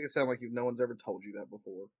 You make it sound like no one's ever told you that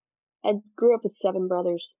before. I grew up with 7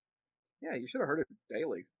 brothers. Yeah, you should have heard it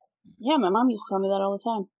daily. Yeah, my mom used to tell me that all the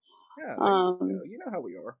time. Yeah, you know how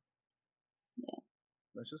we are. Yeah.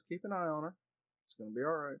 Let's just keep an eye on her. It's gonna be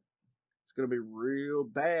alright. It's gonna be real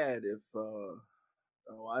bad if,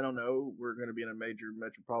 I don't know, we're gonna be in a major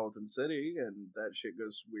metropolitan city and that shit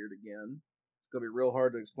goes weird again. It's gonna be real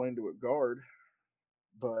hard to explain to a guard.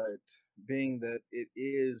 But being that it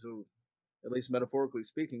is, at least metaphorically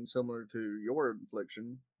speaking, similar to your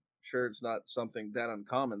infliction, sure, it's not something that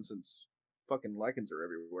uncommon since fucking lichens are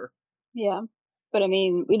everywhere. Yeah, but I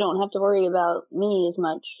mean, we don't have to worry about me as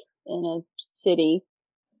much in a city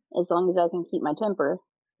as long as I can keep my temper.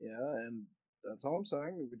 Yeah, and that's all I'm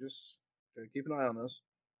saying. We just gotta keep an eye on this.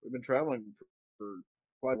 We've been traveling for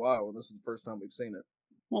quite a while, and this is the first time we've seen it.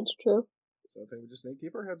 That's true. So I think we just need to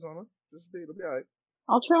keep our heads on it. It'll be alright.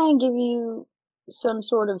 I'll try and give you some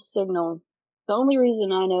sort of signal. The only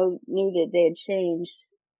reason I knew that they had changed.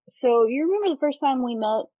 So, you remember the first time we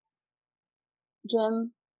met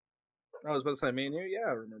Jim? I was about to say me and you? Yeah,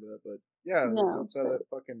 I remember that, but yeah, it was outside that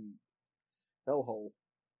fucking hellhole.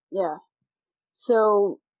 Yeah.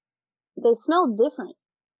 So, they smelled different.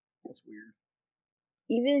 That's weird.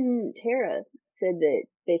 Even Tara said that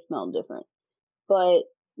they smelled different. But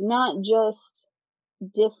not just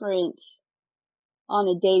different on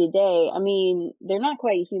a day-to-day. I mean, they're not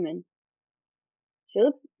quite human.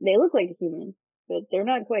 They look like a human, but they're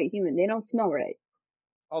not quite human. They don't smell right.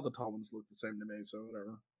 All the tall ones look the same to me, so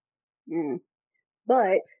whatever.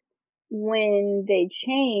 But when they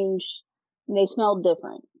changed, they smelled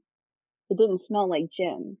different. It didn't smell like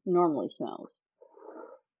Jim normally smells.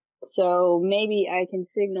 So maybe I can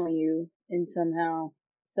signal you in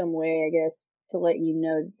some way, I guess, to let you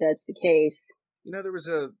know that that's the case. There was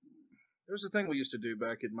a thing we used to do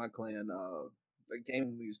back in my clan, a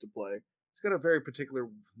game we used to play. It's got a very particular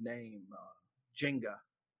name, Jenga.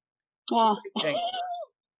 Jenga.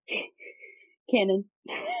 Cannon.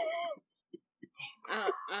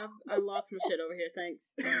 I lost my shit over here, thanks.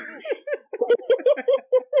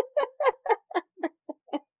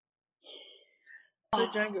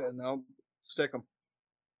 Jenga, and I'll stick them.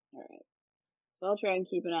 All right. So I'll try and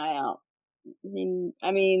keep an eye out.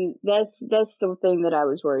 I mean, that's the thing that I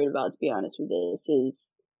was worried about, to be honest with this, is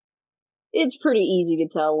it's pretty easy to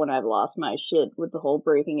tell when I've lost my shit with the whole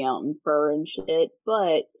breaking out in fur and shit,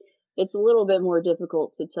 but it's a little bit more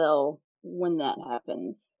difficult to tell when that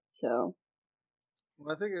happens, so.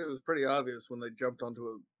 Well, I think it was pretty obvious when they jumped onto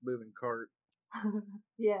a moving cart.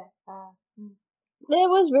 Yeah. It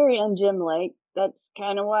was very un-Jim-like. That's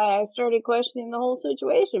kind of why I started questioning the whole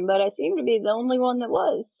situation, but I seem to be the only one that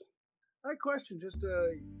was. I question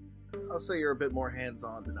I'll say you're a bit more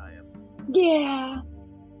hands-on than I am. Yeah.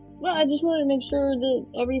 Well, I just wanted to make sure that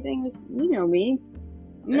everything was, you know me.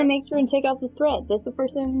 I'm gonna make sure and take out the threat. That's the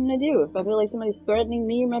first thing I'm gonna do. If I feel like somebody's threatening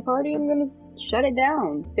me or my party, I'm gonna shut it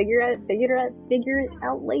down. Figure it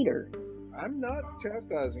out later. I'm not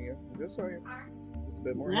chastising you. I'm just saying. Just a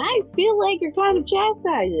bit more. I feel like you're kind of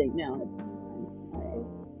chastising. No.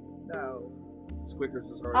 No. Squeakers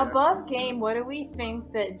is already Above game, what do we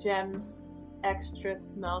think that Jem's extra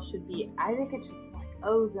smell should be? I think it should smell like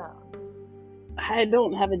ozone. I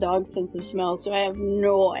don't have a dog sense of smell, so I have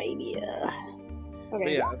no idea. Okay.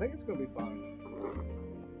 But yeah, I think it's gonna be fine.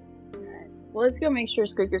 Alright. Well, let's go make sure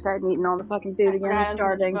Squeakers hadn't eaten all the fucking food again. I'm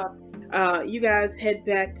starting. You guys head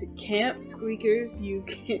back to camp. Squeakers, you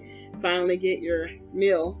can finally get your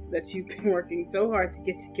meal that you've been working so hard to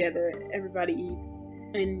get together. Everybody eats,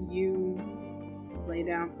 and you lay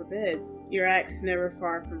down for bed. Your axe never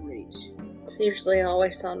far from reach. It's usually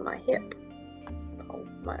always on my hip. Oh,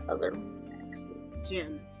 my other axe.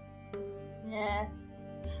 Jim. Yes.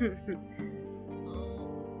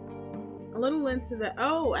 A little into the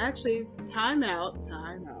actually, time out.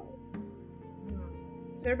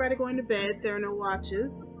 So everybody going to bed. There are no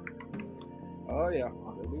watches. Oh yeah,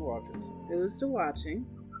 there'll be watches. Who's to watching?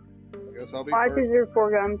 I guess I'll be Watches first. are a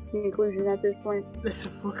foregone conclusion at this point. That's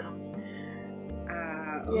a foregone.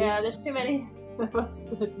 Yeah, there's too many of us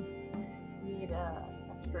that need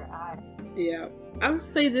extra eye. Yeah, I would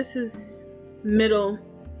say this is middle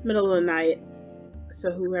of the night.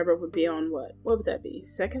 So whoever would be on what would that be?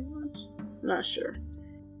 Second watch? Not sure.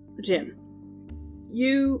 Jim,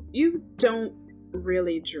 you don't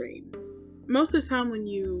really dream. Most of the time when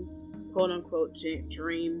you quote unquote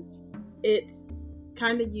dream, it's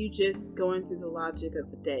kind of you just going through the logic of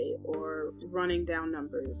the day, or running down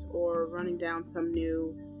numbers, or running down some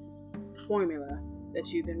new formula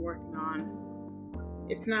that you've been working on.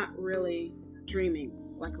 It's not really dreaming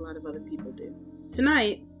like a lot of other people do.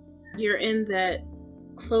 Tonight, you're in that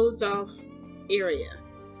closed off area.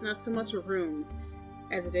 Not so much a room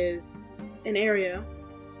as it is an area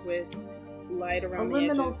with light around the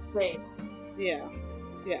edges. A liminal space. Yeah.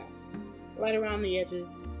 Light around the edges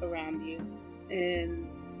around you. And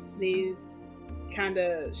these kind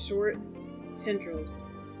of short tendrils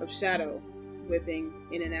of shadow whipping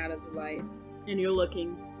in and out of the light. And you're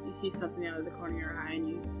looking, you see something out of the corner of your eye, and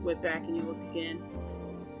you whip back and you look again.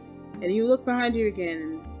 And you look behind you again,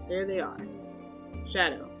 and there they are.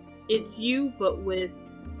 Shadow. It's you, but with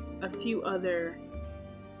a few other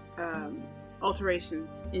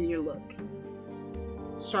alterations in your look.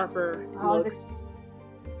 Sharper looks.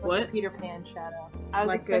 Like a Peter Pan shadow. I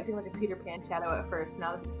was expecting like a Peter Pan shadow at first.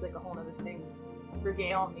 Now this is like a whole other thing.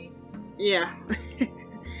 Regale me. Yeah.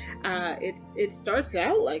 It starts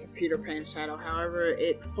out like a Peter Pan shadow. However,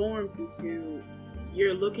 it forms into,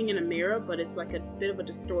 you're looking in a mirror, but it's like a bit of a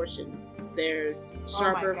distortion. There's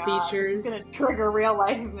sharper features. It's gonna trigger real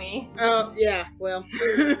life of me. Oh yeah. Well,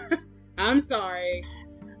 I'm sorry.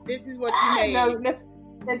 This is what you made. No,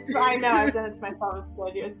 it's fine. No, I've done it to myself. It's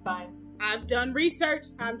good. It's fine. I've done research.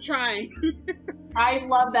 I'm trying. I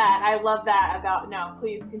love that. about. No,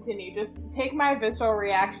 please continue. Just take my visceral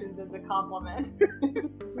reactions as a compliment.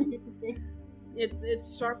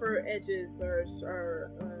 It's sharper edges,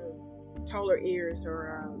 or taller ears,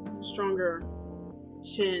 or stronger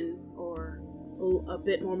chin, or a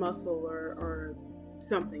bit more muscle, or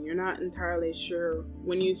something. You're not entirely sure.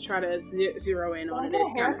 When you try to zero in on it,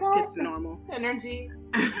 it kind of gets to normal. Energy.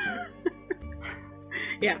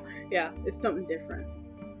 Yeah, it's something different.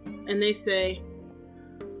 And they say,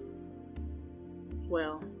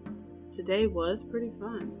 well, today was pretty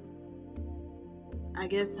fun. I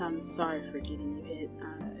guess I'm sorry for getting you hit.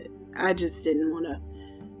 I just didn't want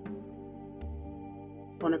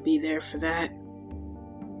to be there for that.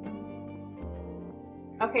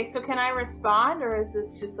 Okay, so can I respond, or is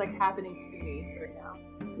this just like happening to me right now?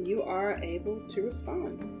 You are able to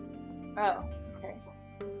respond. Oh, okay.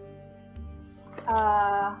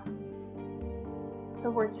 So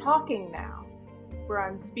we're talking now. We're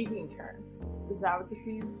on speaking terms. Is that what this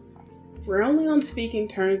means? We're only on speaking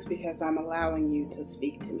terms because I'm allowing you to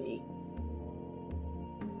speak to me.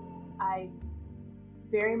 I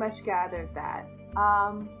very much gathered that.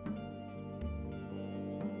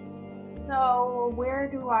 So where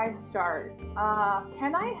do I start?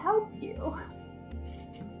 Can I help you?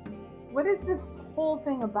 What is this whole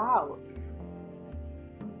thing about?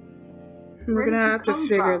 We're gonna have to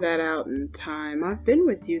figure that out in time. I've been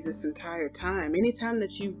with you this entire time. Anytime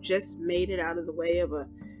that you just made it out of the way of a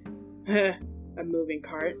moving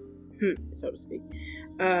cart, so to speak,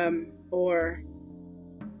 or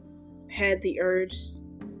had the urge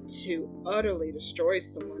to utterly destroy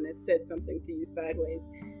someone that said something to you sideways,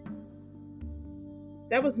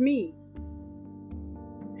 that was me.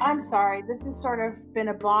 I'm sorry, this has sort of been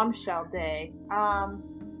a bombshell day.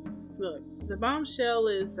 Look, the bombshell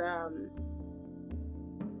is,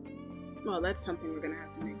 well, that's something we're gonna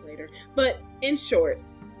have to make later. But, in short,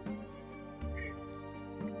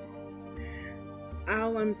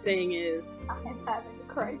 all I'm saying is... I'm having a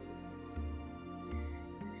crisis.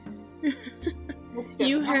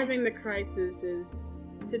 You having the crisis is...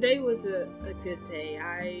 Today was a good day.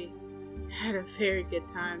 I had a very good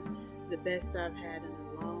time. The best I've had in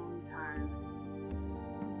a long time.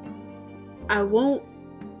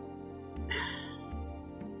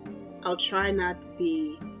 I'll try not to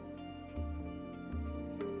be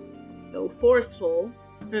so forceful,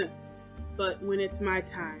 but when it's my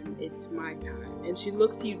time, it's my time. And she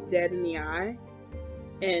looks you dead in the eye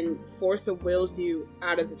and force of wills you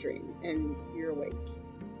out of the dream, and you're awake.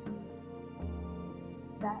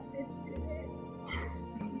 That bitch did it.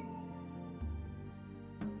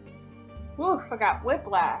 Woof, I got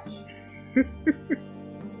whiplash.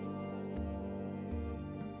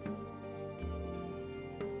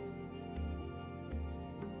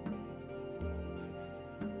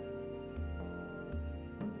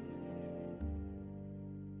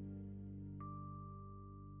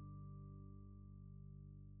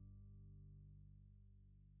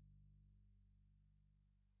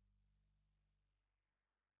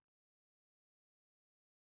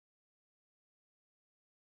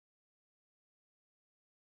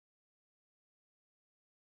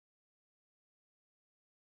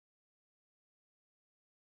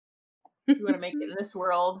 You want to make it in this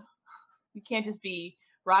world. You can't just be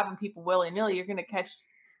robbing people willy-nilly. You're going to catch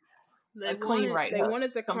a clean right They hook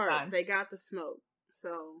wanted the sometimes. cart. They got the smoke.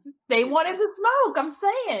 So they wanted the smoke. I'm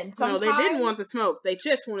saying. Sometimes, no, they didn't want the smoke. They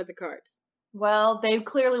just wanted the carts. Well, they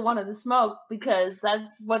clearly wanted the smoke because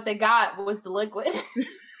that's what they got was the liquid.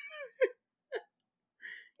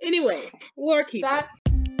 Anyway, Lorekeeper.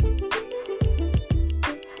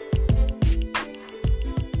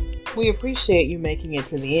 We appreciate you making it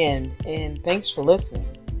to the end, and thanks for listening.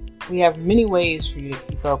 We have many ways for you to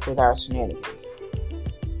keep up with our shenanigans.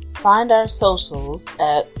 Find our socials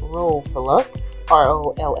at Roll for Luck,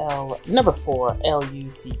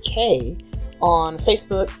 ROLL4LUCK, on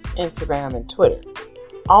Facebook, Instagram, and Twitter.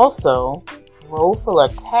 Also, Roll for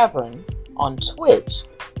Luck Tavern on Twitch,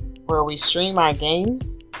 where we stream our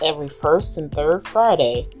games every first and third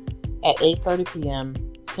Friday at 8:30 p.m.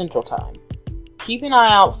 Central Time. Keep an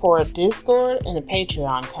eye out for a Discord and a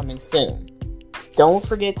Patreon coming soon. Don't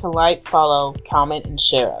forget to like, follow, comment, and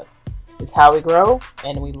share us. It's how we grow,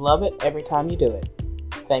 and we love it every time you do it.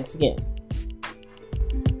 Thanks again.